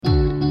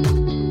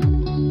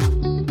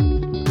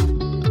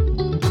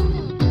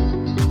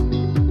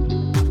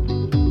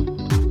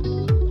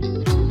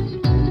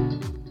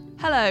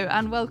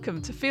and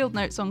welcome to Field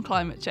Notes on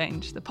Climate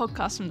Change, the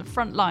podcast from the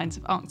front lines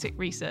of Arctic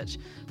research,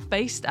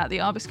 based at the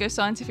Abisko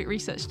Scientific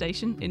Research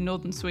Station in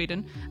northern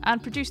Sweden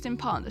and produced in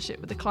partnership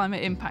with the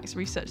Climate Impacts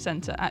Research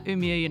Centre at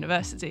Umeå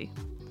University.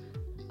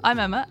 I'm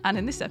Emma, and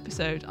in this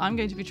episode I'm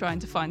going to be trying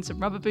to find some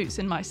rubber boots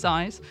in my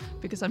size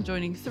because I'm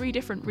joining 3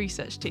 different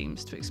research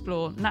teams to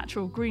explore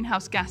natural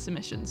greenhouse gas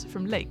emissions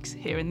from lakes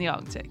here in the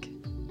Arctic.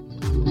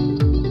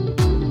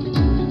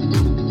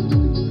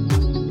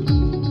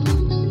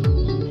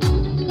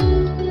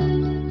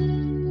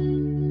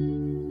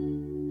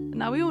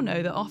 Now, we all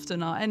know that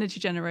often our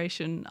energy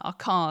generation, our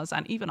cars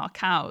and even our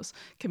cows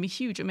can be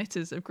huge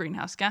emitters of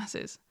greenhouse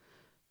gases.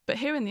 But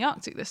here in the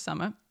Arctic this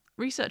summer,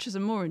 researchers are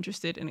more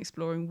interested in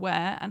exploring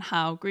where and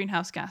how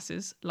greenhouse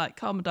gases like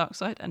carbon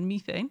dioxide and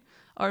methane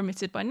are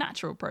emitted by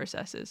natural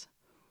processes.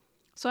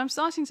 So I'm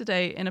starting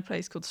today in a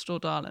place called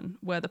Stordalen,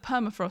 where the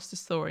permafrost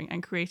is thawing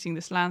and creating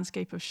this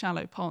landscape of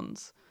shallow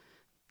ponds.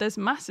 There's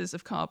masses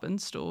of carbon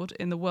stored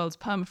in the world's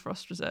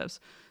permafrost reserves.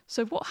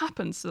 So what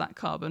happens to that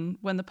carbon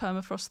when the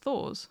permafrost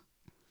thaws?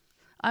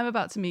 I'm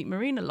about to meet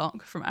Marina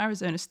Locke from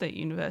Arizona State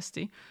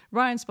University,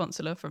 Ryan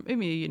Sponsler from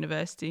Umeå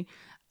University,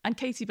 and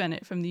Katie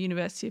Bennett from the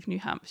University of New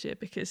Hampshire,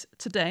 because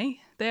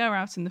today they are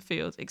out in the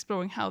field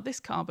exploring how this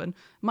carbon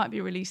might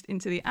be released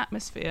into the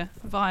atmosphere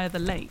via the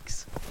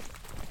lakes.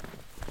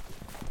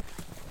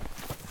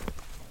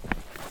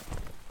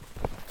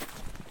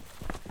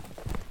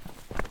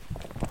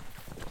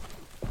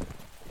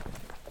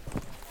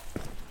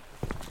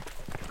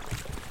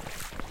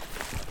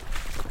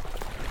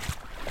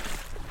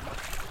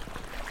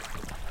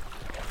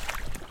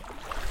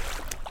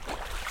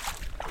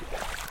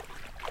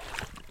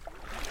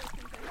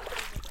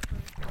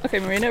 Okay,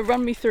 Marina,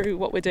 run me through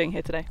what we're doing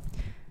here today.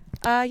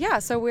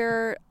 So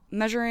we're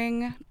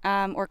measuring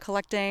or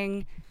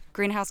collecting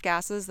greenhouse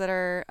gases that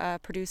are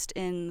produced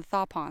in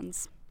thaw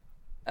ponds.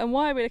 And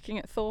why are we looking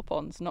at thaw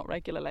ponds, not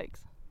regular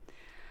lakes?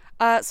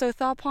 So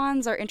thaw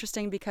ponds are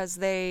interesting because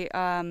they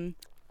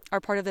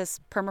are part of this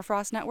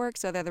permafrost network,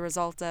 so they're the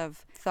result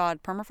of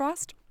thawed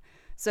permafrost.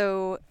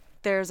 So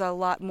there's a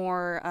lot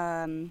more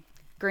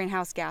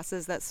greenhouse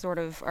gases that sort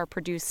of are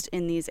produced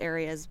in these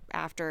areas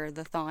after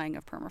the thawing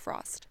of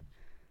permafrost.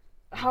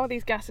 How are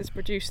these gases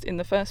produced in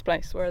the first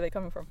place? Where are they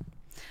coming from?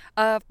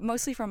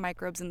 Mostly from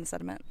microbes in the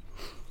sediment.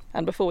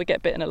 And before we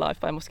get bitten alive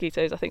by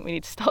mosquitoes, I think we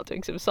need to start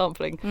doing some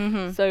sampling.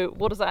 Mm-hmm. So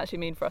what does that actually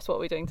mean for us? What are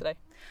we doing today?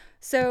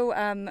 So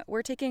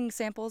we're taking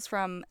samples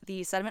from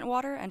the sediment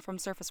water and from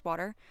surface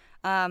water.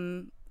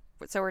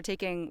 So we're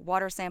taking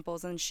water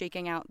samples and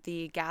shaking out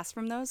the gas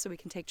from those so we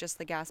can take just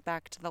the gas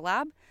back to the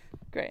lab.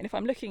 Great. And if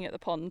I'm looking at the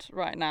pond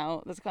right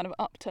now, there's a kind of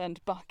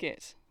upturned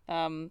bucket.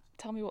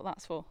 Tell me what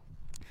that's for.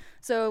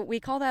 So we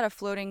call that a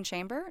floating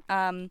chamber.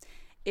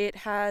 It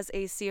has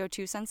a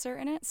CO2 sensor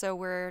in it. So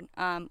we're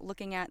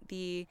looking at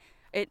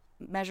it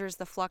measures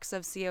the flux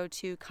of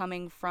CO2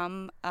 coming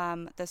from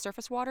the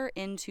surface water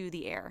into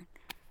the air.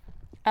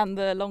 And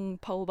the long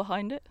pole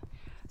behind it?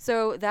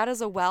 So that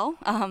is a well.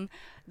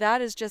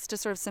 That is just to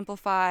sort of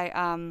simplify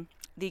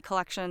the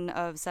collection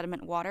of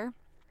sediment water.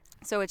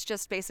 So it's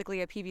just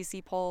basically a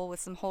PVC pole with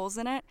some holes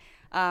in it,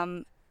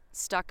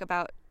 stuck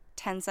about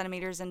 10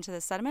 centimeters into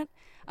the sediment,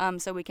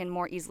 so we can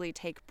more easily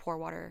take pore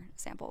water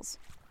samples.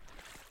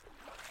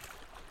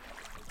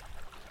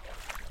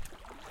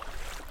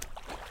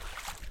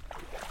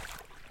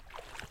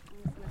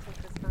 I'm just going to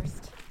take this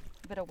first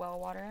bit of well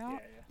water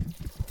out.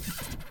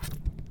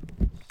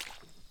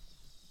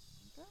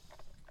 Yeah.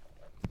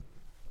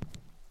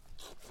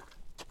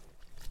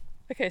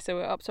 Okay, so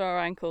we're up to our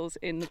ankles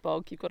in the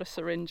bog. You've got a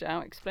syringe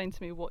out. Explain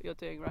to me what you're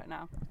doing right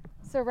now.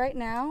 So right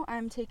now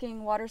I'm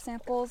taking water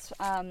samples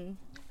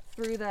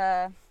through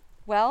the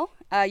well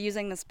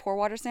using this pore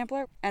water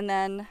sampler, and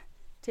then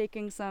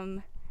taking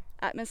some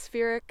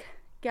atmospheric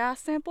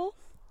gas sample,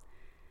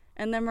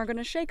 and then we're going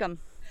to shake them.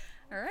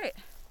 All right.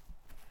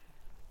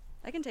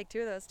 I can take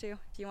 2 of those too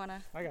if you want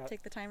to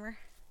take the timer.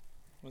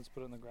 Let's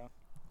put it in the ground.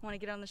 Want to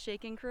get on the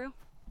shaking crew?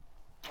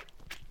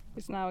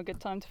 It's now a good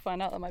time to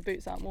find out that my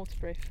boots aren't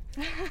waterproof.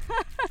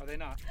 Are they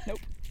not? Nope.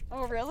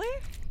 Oh, really?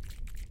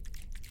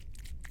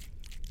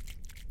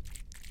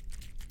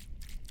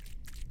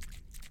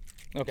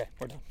 Okay,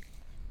 we're done.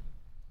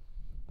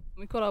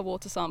 We've got our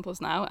water samples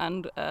now,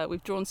 and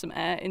we've drawn some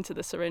air into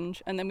the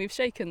syringe, and then we've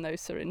shaken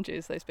those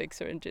big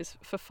syringes,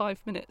 for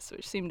 5 minutes,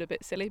 which seemed a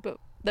bit silly, but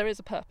there is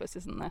a purpose,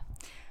 isn't there?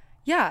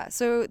 Yeah,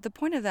 so the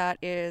point of that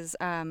is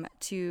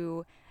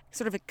to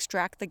sort of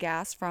extract the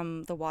gas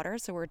from the water.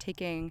 So we're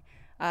taking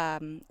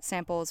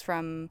samples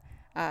from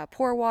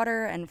pore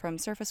water and from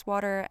surface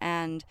water,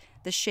 and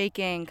the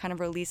shaking kind of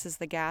releases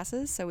the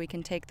gases, so we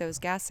can take those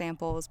gas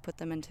samples, put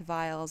them into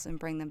vials, and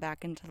bring them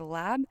back into the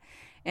lab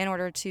in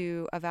order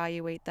to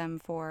evaluate them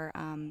for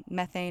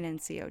methane and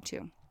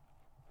CO2.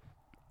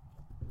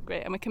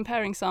 Great, and we're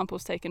comparing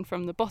samples taken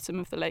from the bottom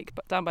of the lake,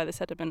 but down by the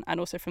sediment, and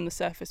also from the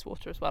surface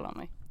water as well, aren't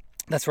we?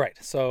 That's right.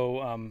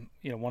 So,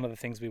 one of the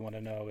things we want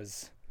to know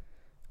is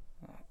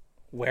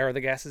where are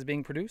the gases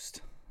being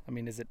produced? I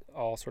mean, is it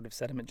all sort of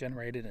sediment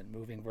generated and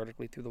moving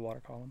vertically through the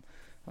water column?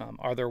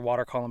 Are there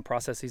water column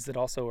processes that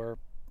also are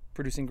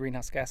producing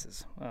greenhouse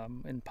gases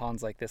in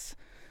ponds like this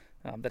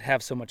that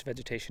have so much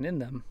vegetation in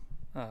them?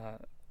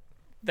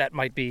 That's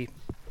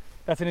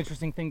an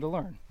interesting thing to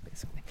learn,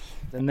 basically.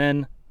 And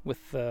then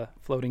with the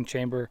floating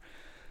chamber,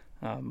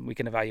 we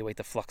can evaluate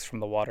the flux from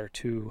the water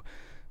to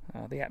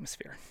the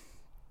atmosphere.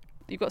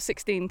 You've got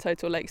 16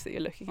 total lakes that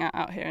you're looking at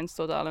out here in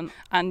Stordalen,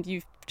 and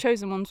you've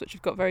chosen ones which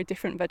have got very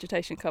different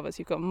vegetation covers.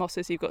 You've got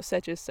mosses, you've got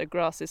sedges, so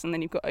grasses, and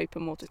then you've got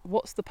open waters.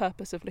 What's the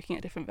purpose of looking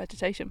at different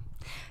vegetation?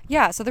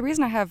 Yeah, so the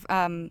reason I have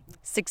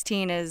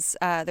 16 is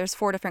there's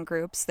 4 different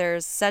groups.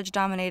 There's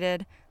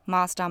sedge-dominated,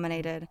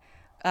 moss-dominated,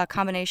 a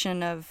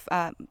combination of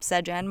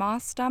sedge and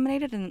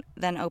moss-dominated, and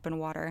then open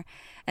water.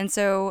 And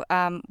so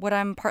what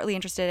I'm partly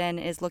interested in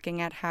is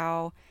looking at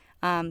how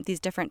these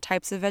different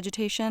types of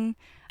vegetation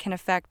can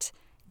affect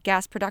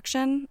gas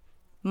production.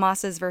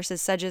 Mosses versus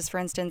sedges, for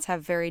instance,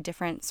 have very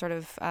different sort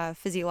of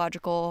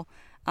physiological,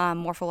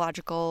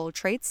 morphological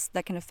traits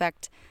that can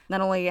affect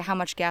not only how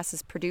much gas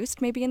is produced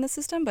maybe in the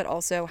system, but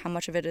also how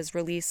much of it is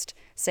released,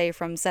 say,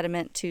 from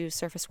sediment to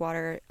surface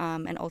water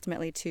and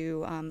ultimately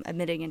to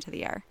emitting into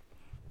the air.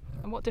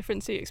 And what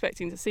difference are you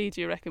expecting to see, do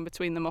you reckon,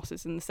 between the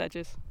mosses and the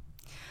sedges?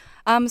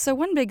 So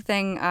one big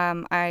thing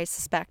I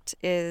suspect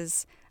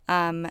is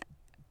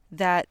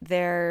that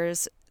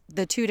there's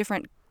the 2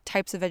 different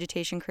types of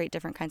vegetation create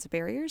different kinds of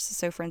barriers.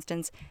 So, for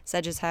instance,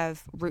 sedges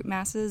have root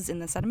masses in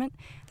the sediment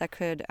that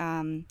could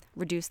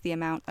reduce the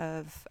amount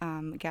of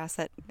gas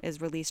that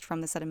is released from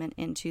the sediment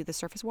into the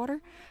surface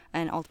water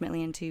and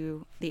ultimately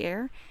into the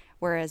air,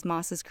 whereas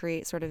mosses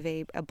create sort of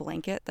a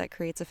blanket that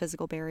creates a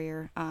physical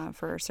barrier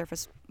for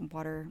surface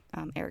water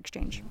air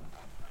exchange.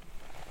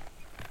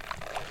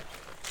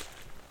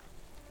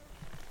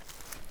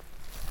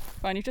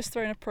 Ryan, you've just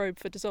thrown a probe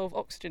for dissolved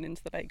oxygen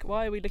into the lake.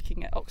 Why are we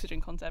looking at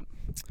oxygen content?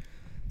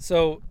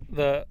 So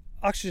the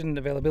oxygen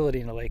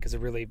availability in a lake is a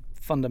really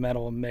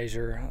fundamental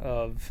measure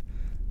of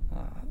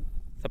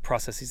the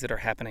processes that are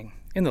happening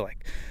in the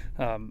lake.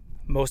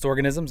 Most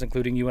organisms,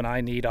 including you and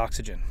I, need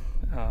oxygen.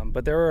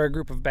 But there are a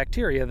group of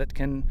bacteria that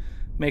can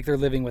make their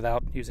living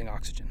without using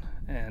oxygen.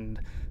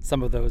 And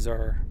some of those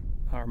are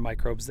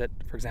microbes that,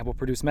 for example,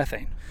 produce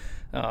methane.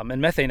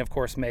 And methane, of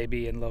course, may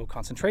be in low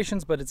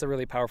concentrations, but it's a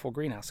really powerful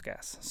greenhouse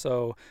gas.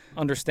 So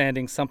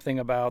understanding something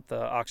about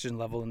the oxygen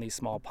level in these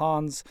small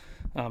ponds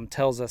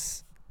tells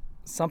us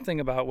something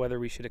about whether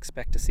we should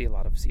expect to see a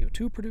lot of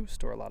CO2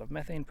 produced or a lot of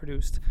methane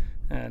produced.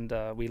 And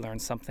we learn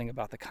something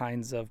about the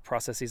kinds of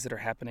processes that are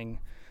happening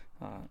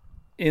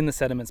in the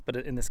sediments, but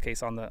in this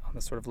case on the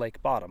sort of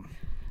lake bottom.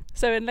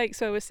 So in lakes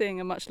where we're seeing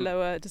a much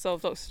lower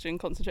dissolved oxygen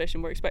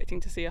concentration, we're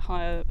expecting to see a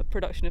higher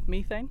production of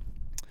methane?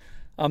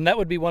 That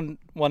would be one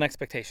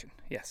expectation,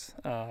 yes.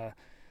 A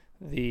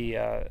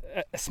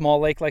small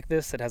lake like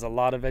this that has a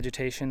lot of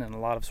vegetation and a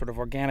lot of sort of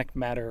organic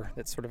matter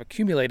that's sort of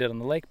accumulated on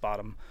the lake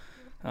bottom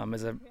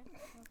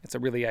it's a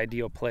really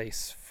ideal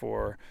place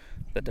for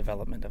the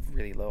development of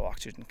really low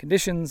oxygen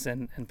conditions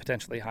and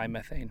potentially high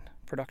methane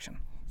production.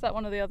 Is that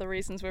one of the other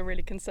reasons we're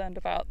really concerned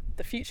about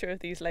the future of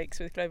these lakes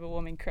with global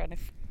warming kind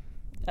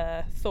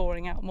of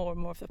thawing out more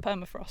and more of the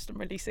permafrost and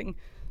releasing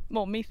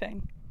more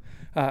methane?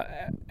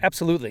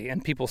 Absolutely,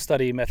 and people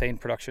study methane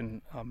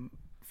production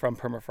from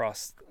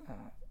permafrost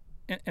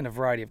in a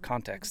variety of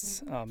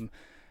contexts.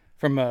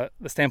 From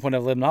the standpoint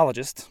of a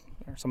limnologist,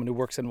 or someone who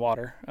works in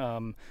water,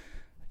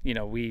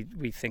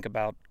 we think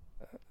about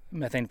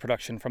methane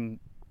production from,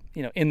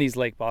 in these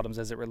lake bottoms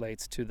as it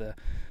relates to the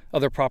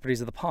other properties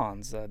of the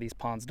ponds. These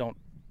ponds don't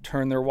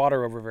turn their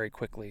water over very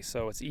quickly,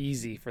 so it's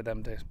easy for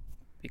them to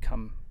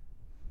become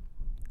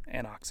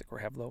anoxic or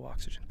have low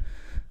oxygen.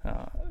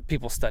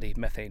 People study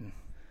methane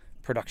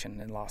production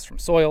and loss from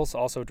soils,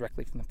 also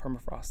directly from the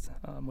permafrost,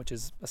 which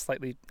is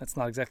that's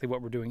not exactly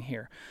what we're doing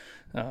here.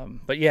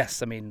 But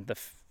yes, I mean,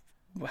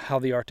 how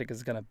the Arctic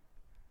is going to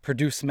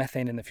produce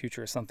methane in the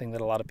future is something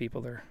that a lot of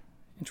people are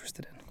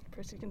interested in.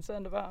 Pretty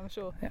concerned about, I'm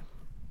sure. Yeah.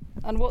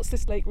 And what's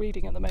this lake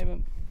reading at the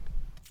moment?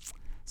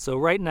 So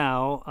right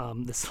now,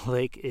 this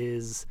lake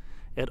is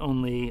at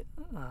only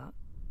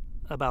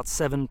about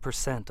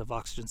 7% of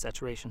oxygen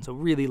saturation, so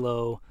really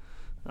low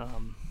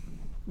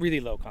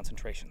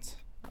concentrations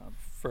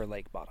for a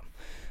lake bottom.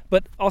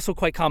 But also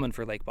quite common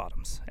for lake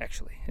bottoms,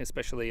 actually,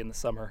 especially in the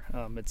summer.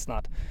 It's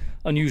not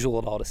unusual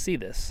at all to see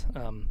this.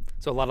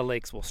 So a lot of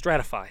lakes will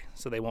stratify,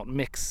 so they won't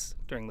mix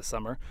during the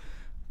summer.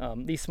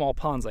 These small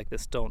ponds like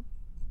this don't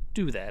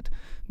do that,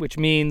 which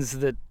means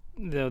that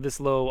this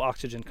low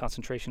oxygen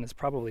concentration is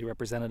probably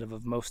representative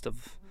of most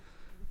of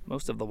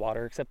the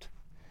water, except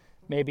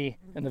maybe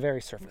in the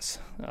very surface.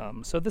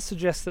 So this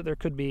suggests that there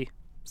could be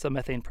some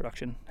methane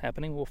production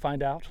happening. We'll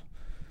find out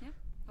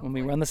when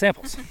we run the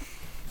samples.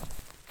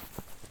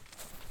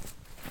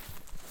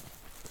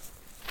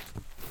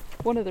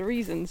 One of the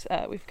reasons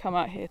we've come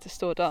out here to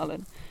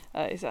Stordalen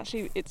is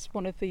actually it's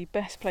one of the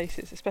best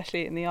places,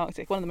 especially in the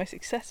Arctic, one of the most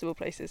accessible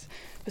places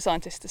for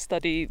scientists to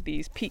study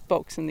these peat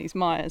bogs and these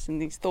mires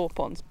and these thaw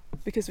ponds,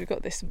 because we've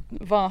got this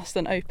vast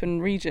and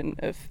open region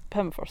of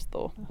permafrost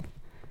thaw.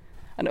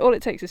 And all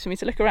it takes is for me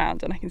to look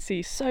around and I can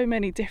see so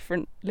many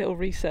different little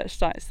research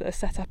sites that are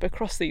set up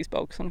across these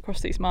bogs and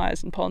across these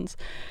mires and ponds.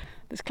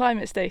 There's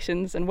climate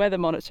stations and weather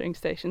monitoring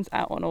stations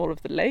out on all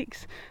of the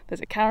lakes. There's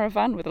a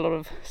caravan with a lot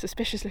of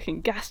suspicious looking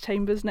gas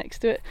chambers next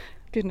to it.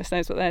 Goodness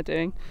knows what they're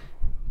doing.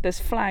 There's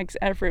flags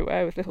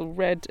everywhere with little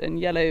red and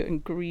yellow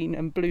and green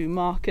and blue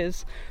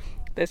markers.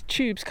 There's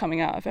tubes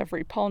coming out of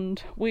every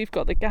pond. We've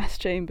got the gas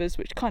chambers,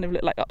 which kind of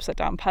look like upside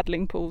down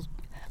paddling pools.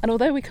 And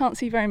although we can't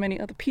see very many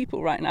other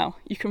people right now,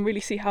 you can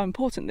really see how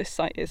important this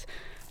site is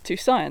to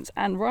science.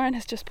 And Ryan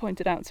has just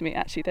pointed out to me,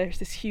 actually, there's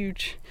this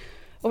huge,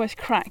 almost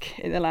crack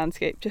in the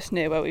landscape just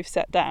near where we've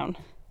set down.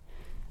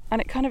 And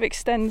it kind of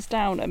extends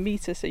down a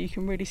metre, so you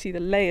can really see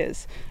the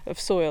layers of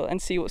soil and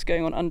see what's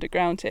going on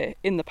underground here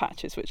in the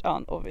patches, which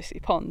aren't obviously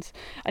ponds.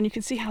 And you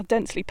can see how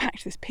densely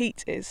packed this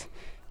peat is.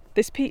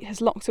 This peat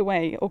has locked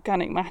away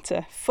organic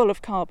matter full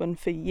of carbon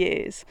for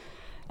years.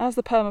 As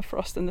the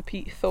permafrost and the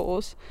peat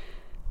thaws,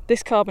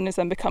 this carbon is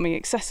then becoming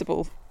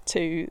accessible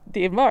to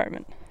the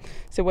environment.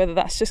 So whether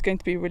that's just going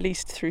to be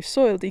released through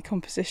soil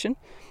decomposition,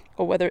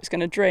 or whether it's going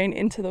to drain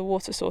into the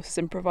water sources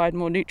and provide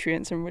more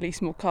nutrients and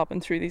release more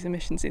carbon through these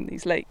emissions in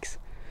these lakes.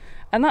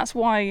 And that's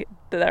why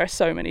there are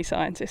so many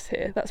scientists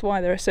here. That's why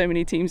there are so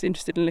many teams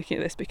interested in looking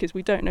at this, because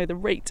we don't know the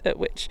rate at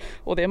which,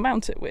 or the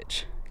amount at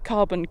which,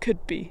 carbon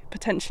could be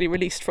potentially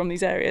released from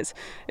these areas,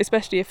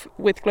 especially if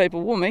with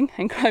global warming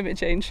and climate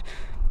change,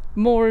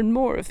 more and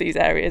more of these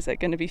areas are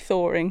going to be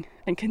thawing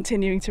and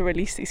continuing to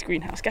release these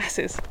greenhouse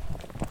gases.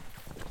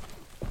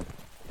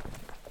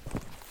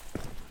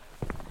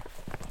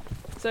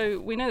 So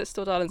we know that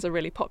Stord Island's a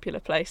really popular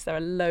place. There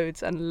are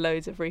loads and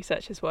loads of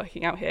researchers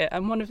working out here,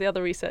 and one of the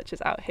other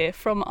researchers out here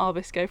from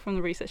Arbisco, from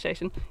the research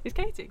station, is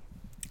Katie.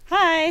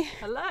 Hi.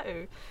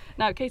 Hello.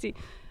 Now, Katie,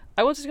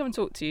 I wanted to come and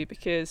talk to you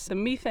because the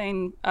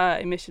methane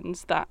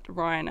emissions that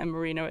Ryan and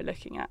Marina are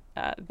looking at,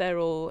 they're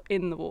all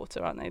in the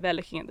water, aren't they? They're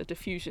looking at the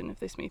diffusion of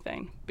this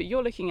methane, but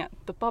you're looking at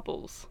the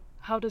bubbles.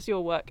 How does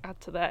your work add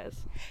to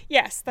theirs?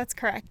 Yes, that's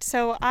correct.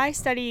 So I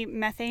study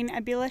methane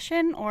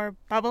ebullition, or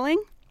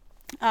bubbling,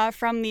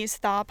 from these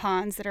thaw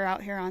ponds that are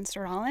out here on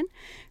Stord Island.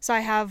 So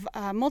I have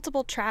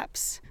multiple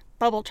traps,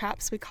 bubble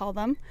traps we call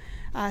them,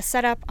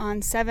 set up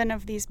on 7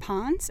 of these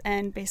ponds,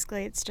 and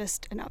basically it's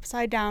just an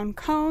upside down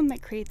cone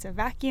that creates a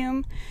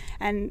vacuum,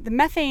 and the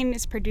methane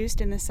is produced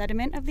in the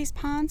sediment of these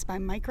ponds by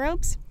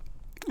microbes.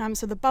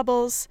 So the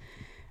bubbles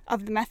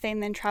of the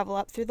methane then travel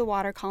up through the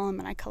water column,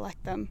 and I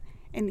collect them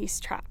in these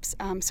traps.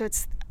 So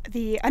it's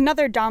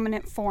another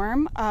dominant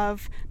form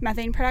of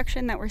methane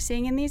production that we're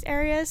seeing in these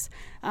areas,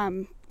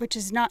 which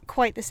is not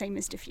quite the same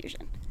as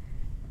diffusion.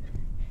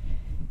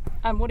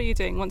 And what are you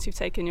doing once you've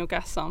taken your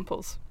gas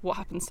samples? What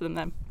happens to them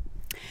then?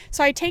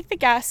 So I take the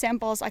gas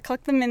samples, I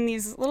collect them in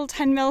these little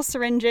 10 ml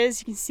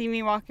syringes. You can see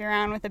me walking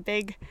around with a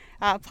big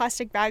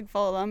plastic bag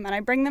full of them, and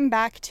I bring them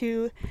back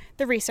to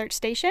the research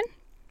station.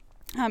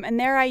 And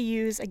there I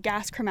use a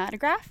gas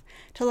chromatograph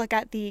to look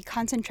at the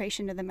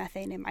concentration of the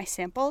methane in my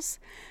samples.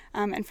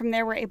 And from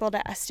there we're able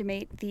to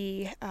estimate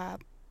the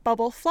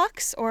bubble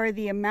flux, or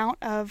the amount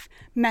of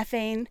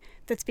methane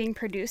that's being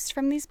produced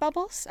from these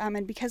bubbles.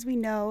 And because we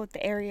know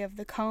the area of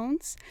the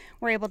cones,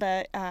 we're able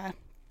to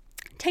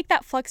take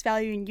that flux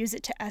value and use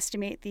it to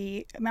estimate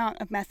the amount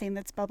of methane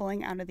that's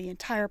bubbling out of the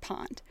entire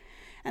pond.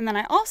 And then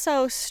I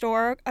also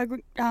store a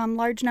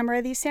large number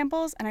of these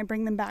samples, and I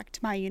bring them back to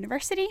my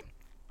university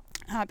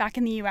back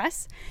in the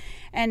US.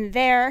 And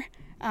there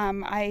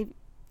I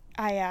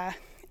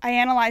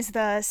analyze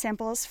the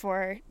samples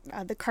for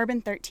the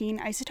carbon-13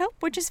 isotope,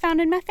 which is found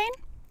in methane.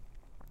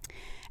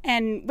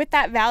 And with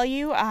that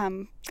value,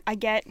 I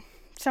get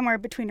somewhere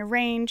between a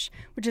range,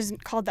 which is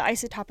called the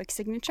isotopic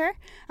signature.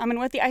 And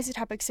what the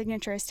isotopic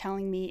signature is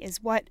telling me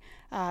is what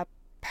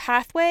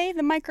pathway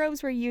the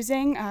microbes were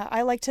using.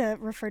 I like to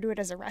refer to it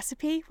as a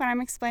recipe when I'm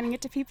explaining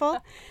it to people.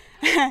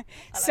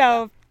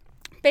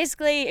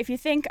 Basically, if you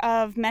think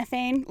of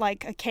methane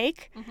like a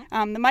cake,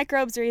 the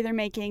microbes are either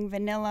making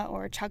vanilla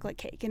or chocolate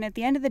cake. And at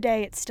the end of the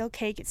day, it's still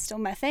cake, it's still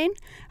methane,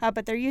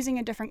 but they're using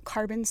a different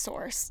carbon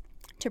source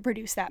to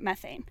produce that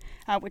methane,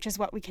 which is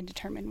what we can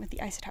determine with the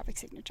isotopic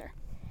signature.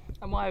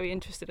 And why are we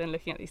interested in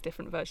looking at these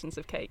different versions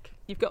of cake?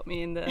 You've got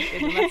me in the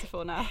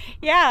metaphor now.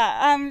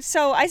 Yeah,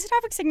 so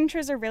isotopic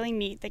signatures are really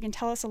neat. They can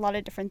tell us a lot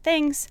of different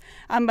things,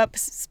 but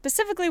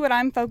specifically what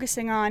I'm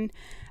focusing on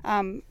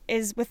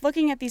is with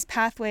looking at these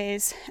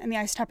pathways and the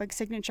isotopic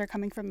signature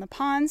coming from the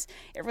ponds,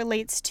 it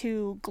relates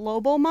to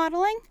global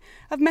modeling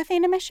of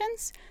methane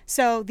emissions.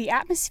 So the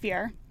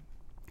atmosphere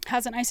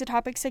has an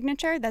isotopic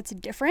signature that's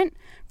different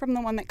from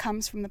the one that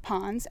comes from the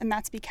ponds, and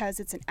that's because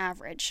it's an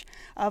average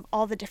of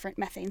all the different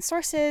methane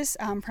sources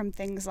from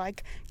things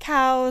like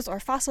cows or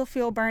fossil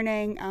fuel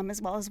burning,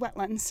 as well as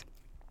wetlands.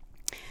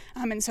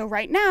 And so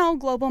right now,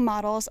 global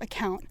models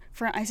account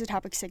for an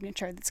isotopic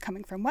signature that's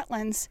coming from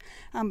wetlands,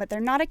 but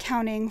they're not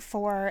accounting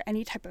for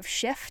any type of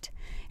shift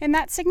in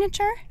that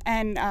signature.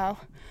 And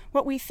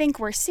what we think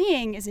we're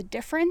seeing is a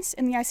difference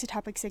in the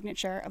isotopic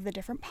signature of the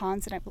different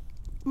ponds that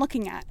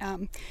looking at.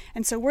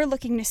 And so we're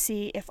looking to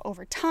see if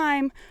over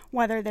time,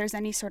 whether there's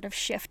any sort of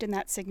shift in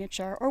that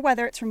signature or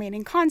whether it's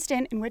remaining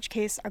constant, in which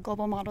case our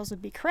global models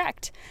would be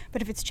correct.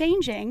 But if it's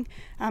changing,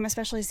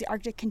 especially as the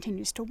Arctic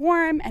continues to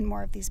warm and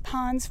more of these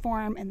ponds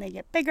form and they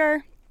get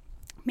bigger,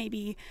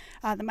 maybe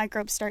the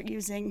microbes start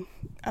using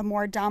a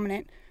more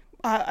dominant,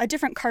 a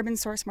different carbon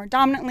source more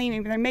dominantly.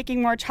 Maybe they're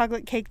making more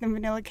chocolate cake than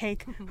vanilla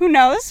cake. Who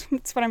knows?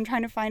 That's what I'm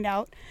trying to find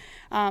out.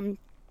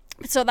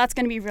 So that's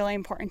going to be really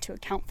important to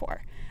account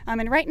for.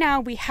 And right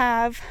now we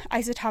have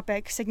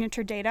isotopic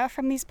signature data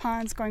from these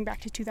ponds going back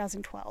to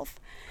 2012.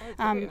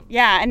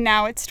 And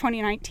now it's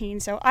 2019.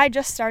 So I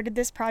just started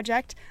this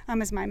project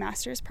as my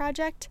master's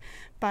project,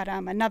 but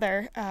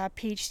another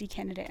PhD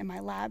candidate in my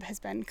lab has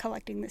been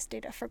collecting this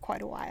data for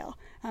quite a while.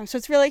 So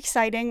it's really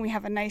exciting. We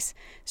have a nice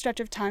stretch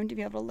of time to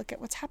be able to look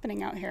at what's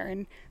happening out here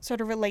and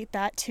sort of relate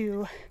that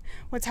to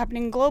what's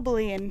happening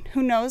globally. And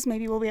who knows,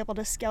 maybe we'll be able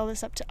to scale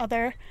this up to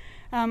other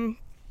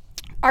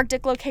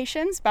Arctic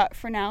locations, but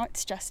for now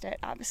it's just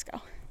at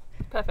Abisko.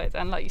 Perfect.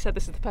 And like you said,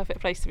 this is the perfect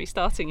place to be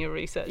starting your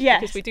research,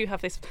 yes, because we do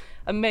have this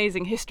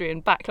amazing history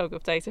and backlog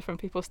of data from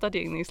people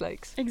studying these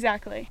lakes.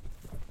 Exactly.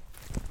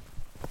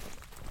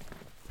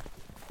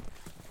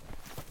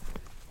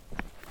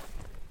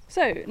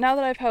 So now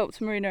that I've helped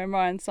Marina and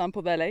Ryan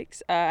sample their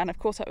lakes and I've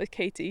caught up with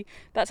Katie,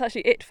 that's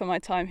actually it for my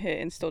time here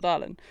in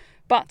Stordalen.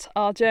 But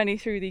our journey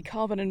through the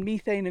carbon and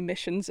methane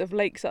emissions of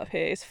lakes up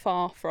here is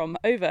far from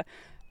over.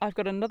 I've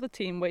got another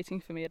team waiting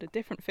for me at a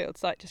different field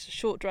site just a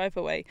short drive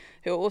away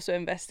who are also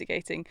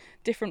investigating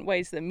different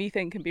ways that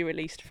methane can be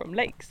released from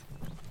lakes.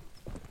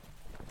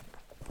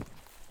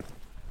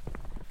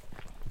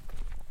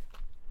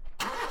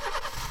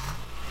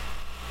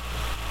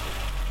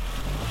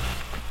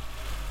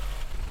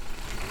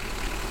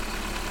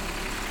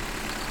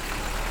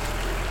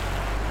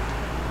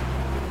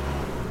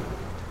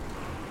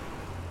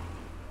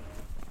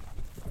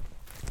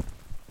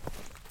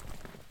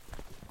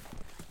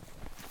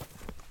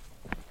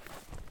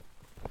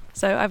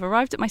 So I've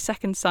arrived at my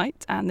second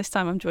site, and this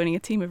time I'm joining a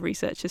team of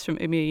researchers from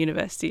Umeå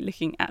University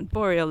looking at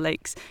boreal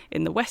lakes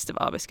in the west of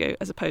Abisko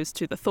as opposed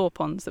to the thaw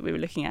ponds that we were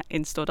looking at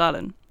in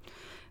Stordalen.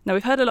 Now,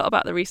 we've heard a lot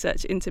about the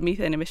research into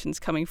methane emissions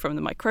coming from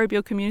the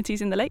microbial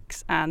communities in the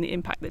lakes and the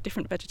impact that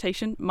different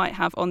vegetation might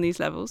have on these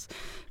levels.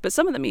 But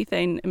some of the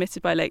methane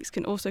emitted by lakes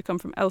can also come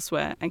from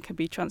elsewhere and can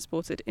be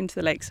transported into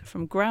the lakes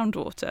from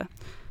groundwater.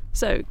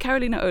 So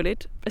Karolina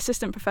Olid,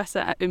 assistant professor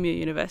at Umeå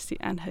University,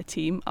 and her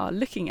team are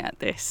looking at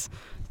this.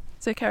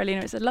 So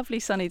Karolina, it's a lovely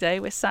sunny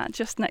day. We're sat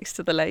just next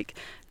to the lake.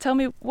 Tell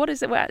me, what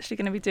is it we're actually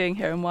going to be doing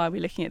here and why are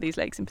we looking at these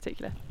lakes in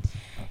particular?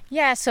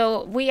 Yeah,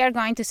 so we are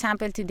going to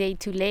sample today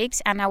 2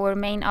 lakes, and our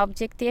main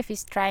objective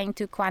is trying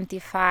to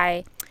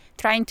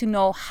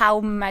know how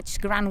much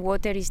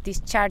groundwater is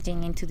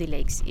discharging into the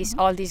lakes. Is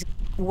all this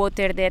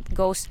water that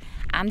goes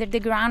under the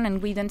ground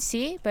and we don't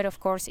see, but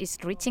of course is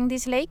reaching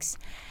these lakes.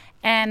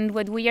 And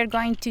what we are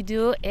going to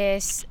do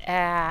is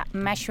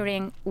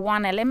measuring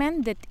one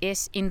element that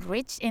is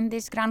enriched in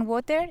this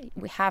groundwater.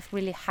 We have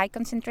really high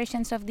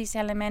concentrations of this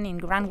element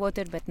in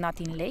groundwater, but not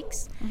in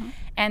lakes.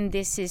 And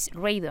this is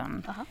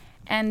radon.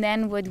 And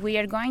then what we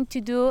are going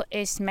to do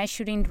is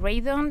measuring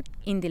radon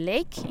in the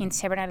lake, in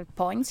several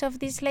points of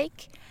this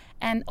lake.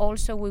 And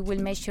also we will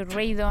measure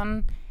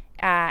radon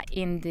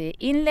in the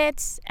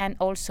inlets and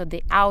also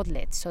the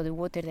outlets. So the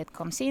water that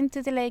comes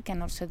into the lake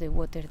and also the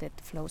water that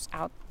flows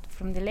out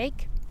from the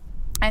lake.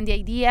 And the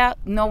idea,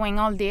 knowing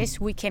all this,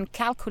 we can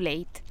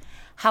calculate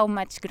how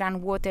much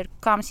groundwater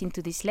comes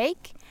into this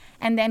lake,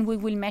 and then we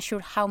will measure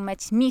how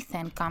much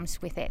methane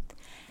comes with it.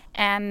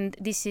 And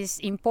this is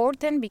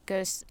important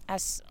because,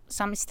 as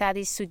some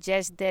studies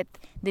suggest, that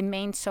the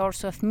main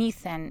source of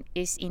methane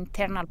is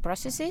internal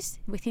processes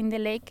within the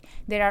lake.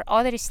 There are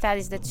other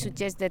studies that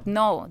suggest that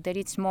no, that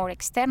it's more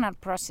external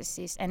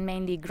processes and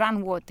mainly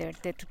groundwater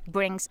that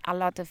brings a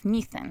lot of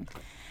methane.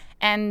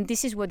 And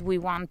this is what we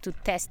want to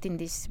test in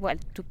this,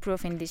 to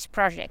prove in this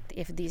project,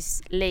 if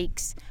these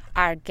lakes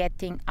are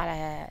getting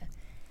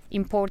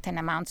important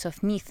amounts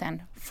of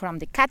methane from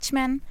the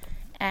catchment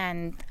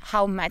and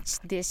how much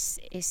this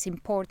is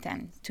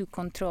important to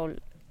control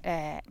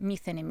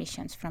methane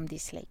emissions from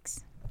these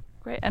lakes.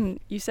 Great. And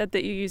you said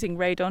that you're using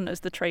radon as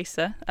the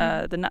tracer,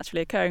 the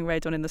naturally occurring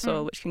radon in the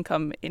soil, which can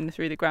come in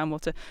through the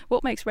groundwater.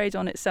 What makes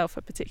radon itself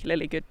a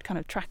particularly good kind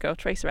of tracker or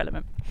tracer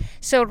element?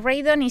 So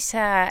radon is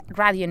a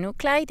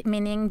radionuclide,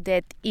 meaning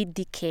that it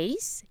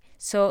decays.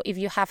 So if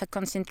you have a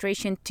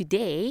concentration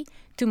today,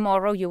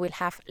 tomorrow you will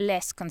have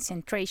less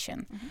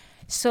concentration.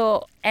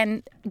 So,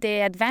 and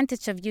the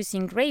advantage of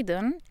using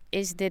radon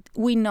is that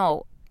we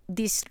know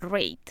this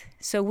rate,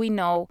 so we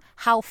know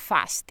how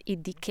fast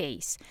it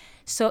decays.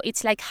 So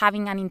it's like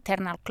having an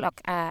internal clock,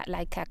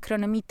 like a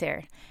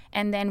chronometer,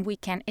 and then we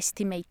can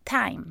estimate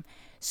time.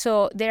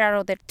 So there are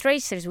other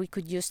tracers we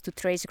could use to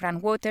trace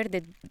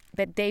groundwater,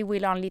 but they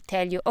will only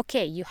tell you,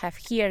 okay, you have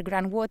here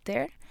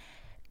groundwater,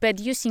 but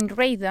using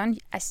radon,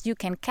 as you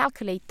can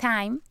calculate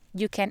time,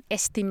 you can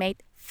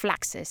estimate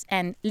fluxes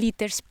and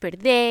liters per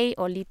day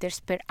or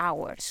liters per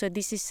hour. So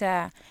this is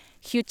a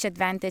huge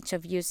advantage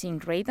of using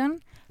radon.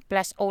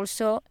 plus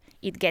also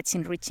it gets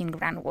enriched in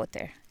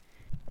groundwater.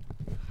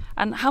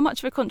 And how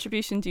much of a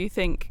contribution do you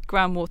think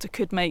groundwater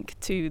could make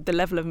to the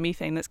level of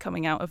methane that's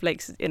coming out of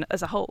lakes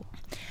as a whole?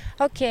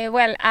 Okay,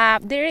 well,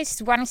 there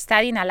is one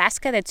study in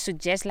Alaska that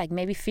suggests like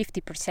maybe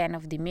 50%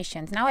 of the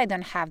emissions. Now I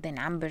don't have the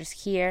numbers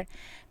here,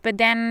 but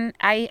then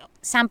I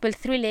sampled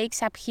 3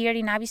 lakes up here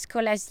in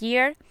Abisko last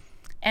year,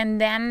 and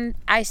then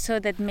I saw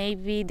that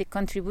maybe the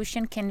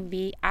contribution can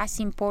be as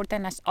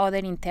important as other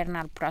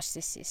internal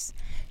processes.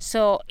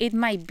 So it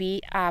might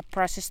be a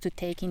process to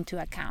take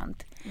into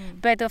account.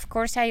 But of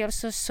course, I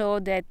also saw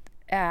that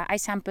I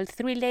sampled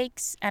 3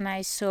 lakes, and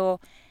I saw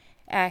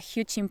a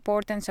huge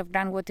importance of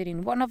groundwater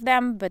in one of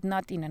them, but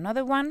not in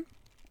another one.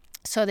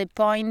 So the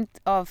point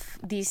of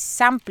this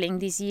sampling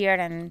this year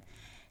and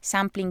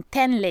sampling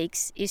 10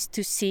 lakes is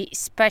to see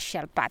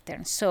special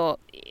patterns. So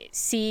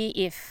see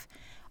if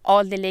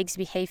all the lakes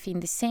behave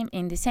in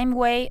the same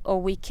way, or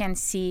we can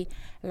see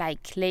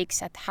like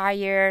lakes at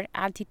higher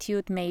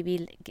altitude,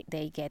 maybe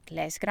they get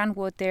less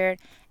groundwater,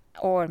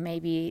 or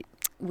maybe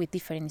with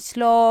different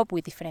slope,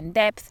 with different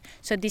depth.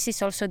 So this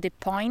is also the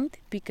point,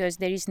 because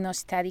there is no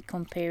study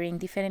comparing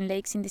different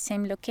lakes in the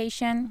same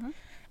location,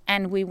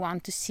 and we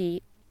want to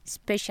see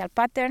spatial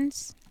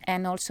patterns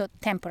and also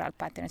temporal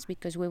patterns,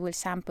 because we will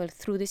sample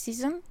through the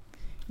season,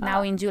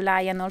 now in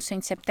July and also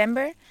in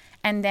September,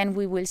 and then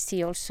we will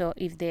see also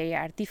if there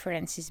are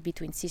differences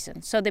between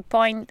seasons. So the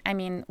point,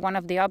 one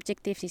of the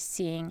objectives is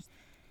seeing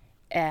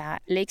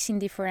lakes in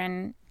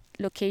different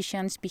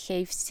locations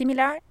behave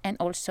similar, and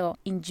also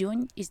in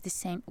June is the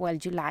same, well,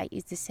 July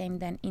is the same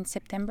than in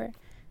September.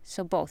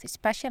 So both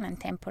spatial and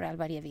temporal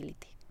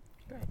variability.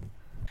 Great.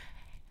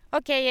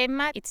 Okay,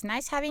 Emma, it's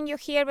nice having you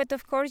here, but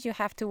of course you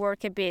have to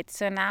work a bit.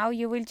 So now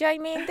you will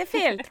join me in the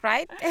field,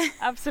 right?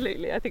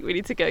 Absolutely. I think we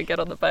need to go and get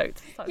on the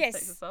boat.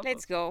 Yes,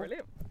 let's go.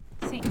 Brilliant.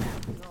 See.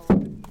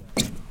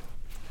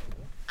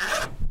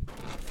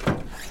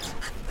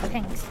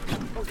 Thanks.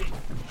 Okay.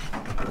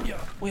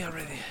 Yeah, we are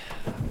ready.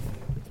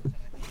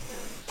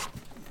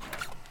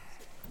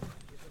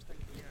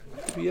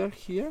 We are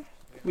here?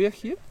 We are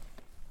here?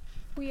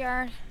 We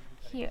are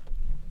here.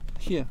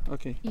 Here,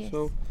 okay.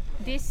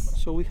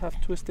 Yes. So we have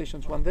 2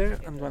 stations, one there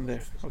and one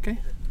there, okay?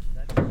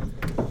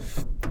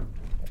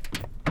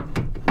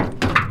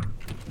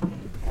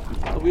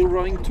 We're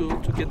rowing to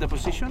get the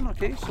position,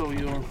 okay? So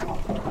you're...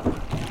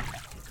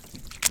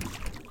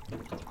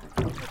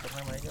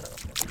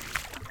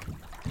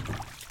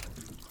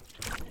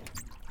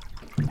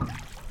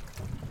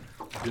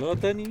 Yo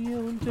tenía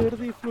un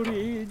jardí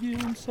florillo y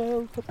un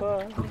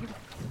saltapar.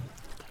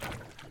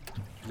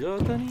 Yo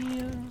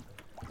tenía...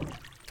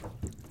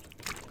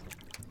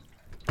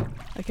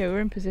 Okay,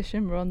 we're in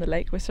position, we're on the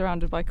lake, we're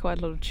surrounded by quite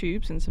a lot of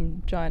tubes and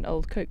some giant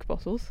old Coke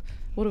bottles.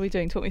 What are we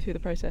doing? Talk me through the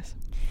process.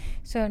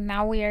 So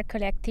now we are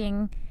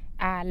collecting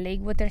lake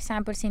water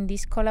samples in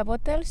these cola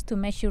bottles to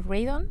measure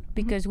radon,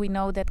 because we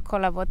know that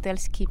cola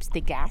bottles keeps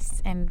the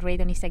gas, and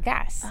radon is a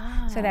gas.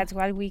 So that's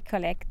why we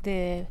collect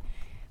the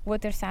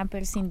water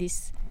samples in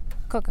these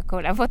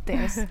Coca-Cola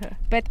bottles.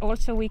 But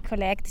also we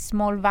collect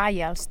small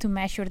vials to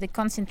measure the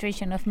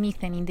concentration of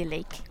methane in the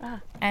lake.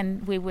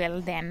 And we will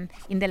then,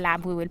 in the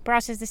lab, we will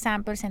process the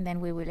samples, and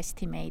then we will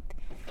estimate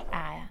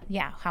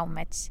how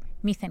much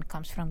methane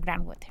comes from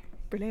groundwater.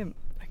 Brilliant.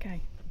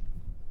 Okay.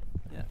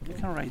 Yeah, you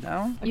can write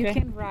down. Okay. You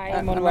can write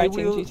I'm on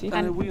writing duty.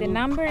 and the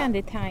number and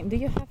the time. Do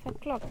you have a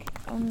clock?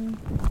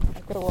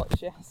 I've got a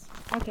watch, yes.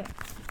 Okay.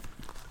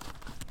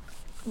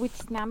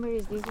 Which number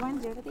is this one,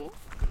 Jordi?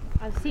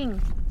 I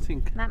think.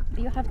 Think.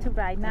 You have to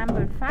write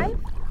number 5.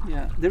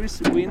 Yeah, there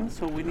is wind,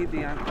 so we need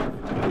the anchor.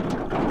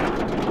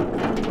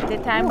 The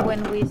time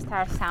when we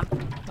start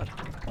sampling.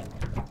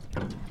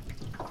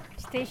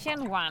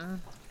 Station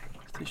 1.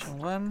 Station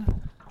 1.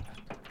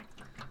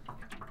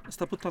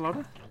 ¿Está puesta la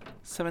hora?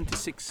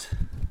 76.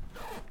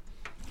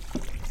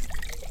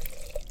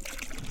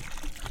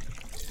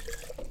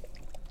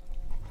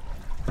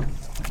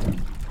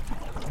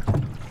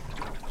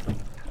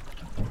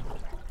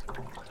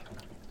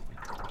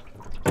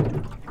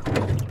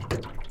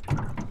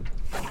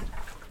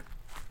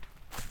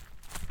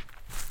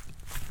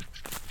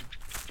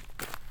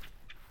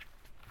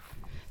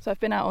 So I've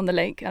been out on the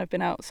lake and I've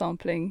been out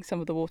sampling some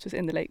of the waters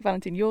in the lake.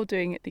 Valentin, you're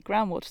doing the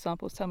groundwater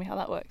samples. Tell me how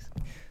that works.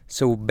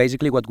 So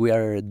basically what we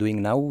are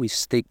doing now, we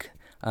stick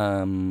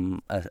a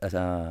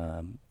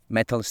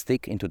metal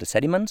stick into the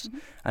sediments,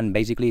 and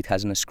basically it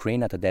has a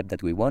screen at a depth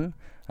that we want,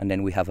 and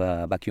then we have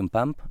a vacuum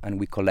pump and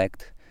we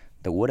collect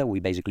the water.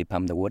 We basically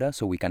pump the water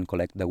so we can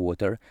collect the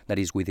water that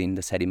is within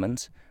the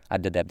sediments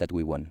at the depth that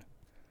we want.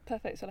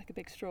 Perfect, so like a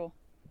big straw.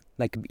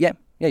 It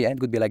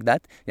could be like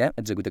that. Yeah,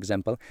 it's a good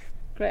example.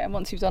 Great, and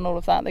once you've done all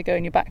of that, they go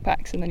in your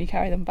backpacks and then you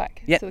carry them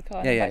back to the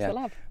car and back to the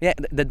lab. Yeah,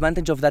 the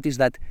advantage of that is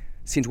that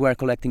since we are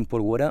collecting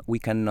pure water, we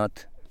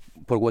cannot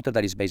pore water,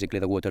 that is basically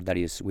the water that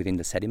is within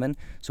the sediment.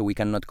 So we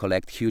cannot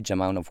collect huge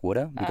amount of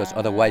water because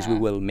otherwise we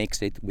will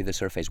mix it with the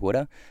surface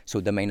water. So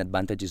the main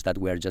advantage is that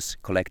we are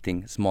just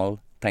collecting small,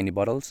 tiny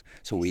bottles,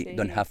 so we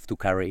don't have to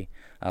carry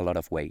a lot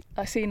of weight.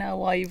 I see now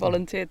why you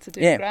volunteered to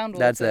do groundwater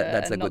that's a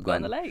and good not go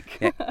on one. the lake.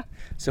 Yeah.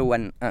 So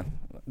when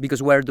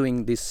because we're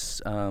doing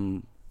this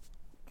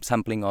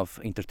sampling of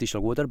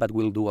interstitial water, but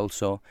we'll do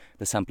also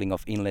the sampling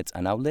of inlets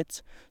and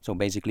outlets. So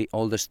basically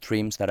all the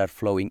streams that are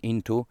flowing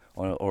into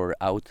or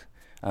out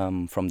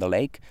from the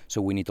lake.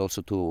 So we need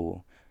also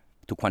to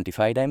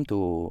quantify them,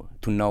 to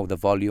know the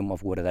volume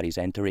of water that is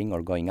entering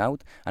or going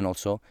out, and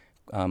also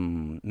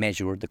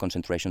measure the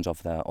concentrations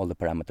of all the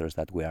parameters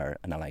that we are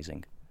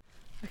analyzing.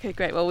 Okay,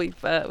 great. Well,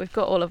 we've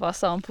got all of our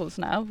samples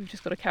now. We've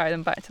just got to carry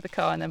them back to the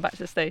car and then back to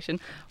the station.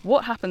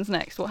 What happens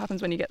next? What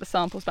happens when you get the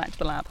samples back to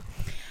the lab?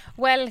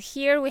 Well,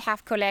 here we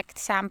have collect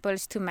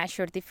samples to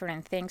measure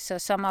different things. So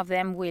some of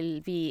them will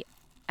be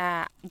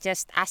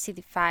just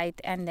acidified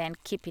and then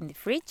keep in the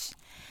fridge.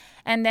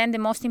 And then the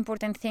most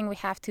important thing we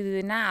have to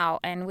do now,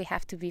 and we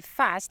have to be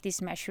fast,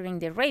 is measuring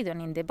the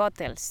radon in the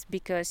bottles,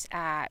 because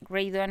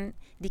radon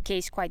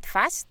decays quite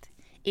fast.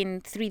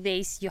 In 3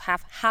 days, you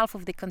have half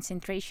of the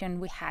concentration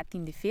we had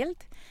in the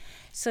field.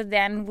 So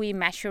then we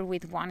measure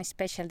with one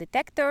special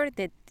detector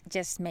that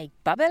just make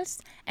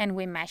bubbles, and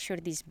we measure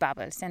these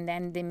bubbles. And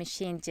then the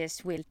machine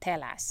just will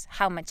tell us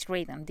how much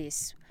radon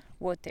this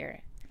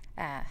water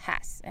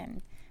has.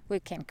 And we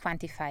can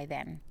quantify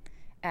then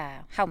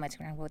how much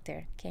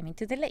groundwater came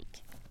into the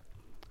lake.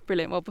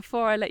 Brilliant. Well,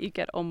 before I let you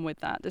get on with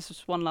that, this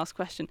was one last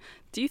question.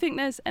 Do you think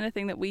there's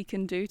anything that we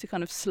can do to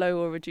kind of slow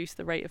or reduce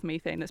the rate of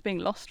methane that's being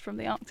lost from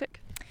the Arctic?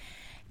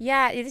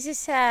 Yeah, this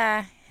is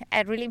a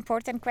really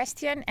important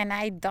question, and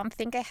I don't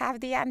think I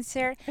have the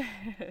answer.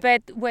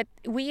 But what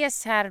we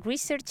as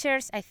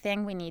researchers, I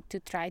think we need to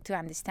try to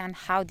understand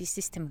how this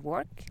system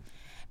works.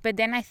 But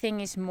then I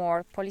think it's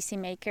more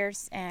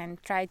policymakers and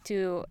try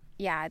to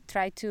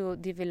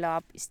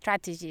develop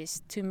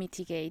strategies to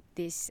mitigate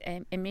these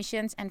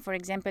emissions. And for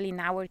example, in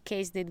our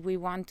case, that we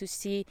want to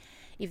see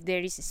if there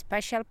is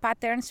special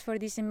patterns for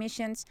these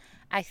emissions.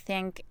 I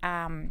think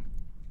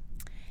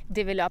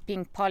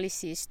developing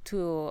policies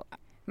to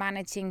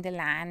managing the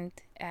land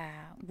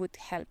would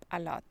help a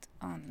lot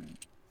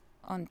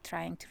on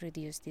trying to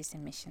reduce these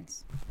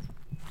emissions.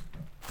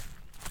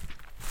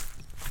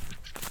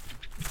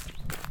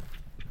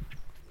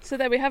 So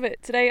there we have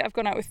it. Today I've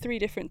gone out with 3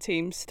 different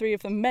teams, 3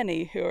 of them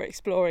many who are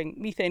exploring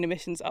methane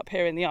emissions up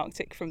here in the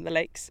Arctic from the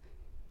lakes.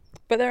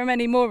 But there are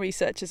many more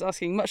researchers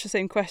asking much the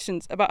same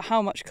questions about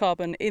how much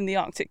carbon in the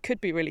Arctic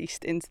could be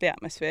released into the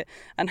atmosphere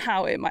and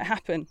how it might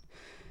happen.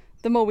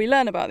 The more we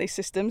learn about these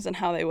systems and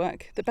how they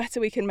work, the better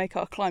we can make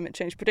our climate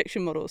change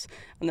prediction models,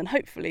 and then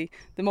hopefully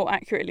the more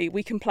accurately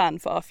we can plan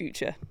for our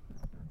future.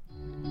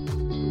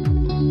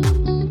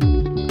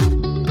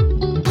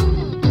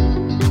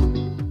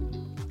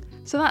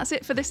 So that's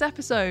it for this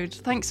episode.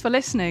 Thanks for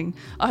listening.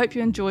 I hope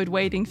you enjoyed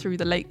wading through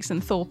the lakes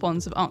and thaw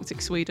ponds of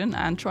Arctic Sweden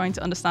and trying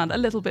to understand a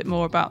little bit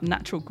more about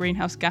natural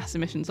greenhouse gas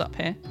emissions up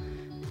here.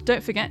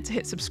 Don't forget to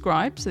hit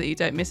subscribe so that you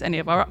don't miss any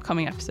of our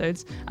upcoming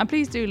episodes, and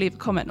please do leave a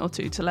comment or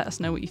 2 to let us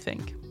know what you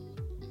think.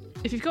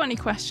 If you've got any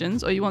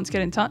questions or you want to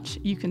get in touch,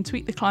 you can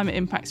tweet the Climate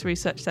Impacts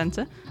Research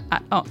Centre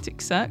at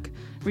ArcticCirc,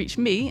 reach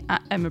me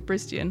at Emma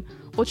Brisdian,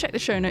 or check the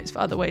show notes for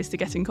other ways to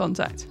get in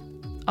contact.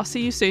 I'll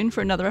see you soon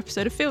for another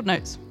episode of Field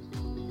Notes.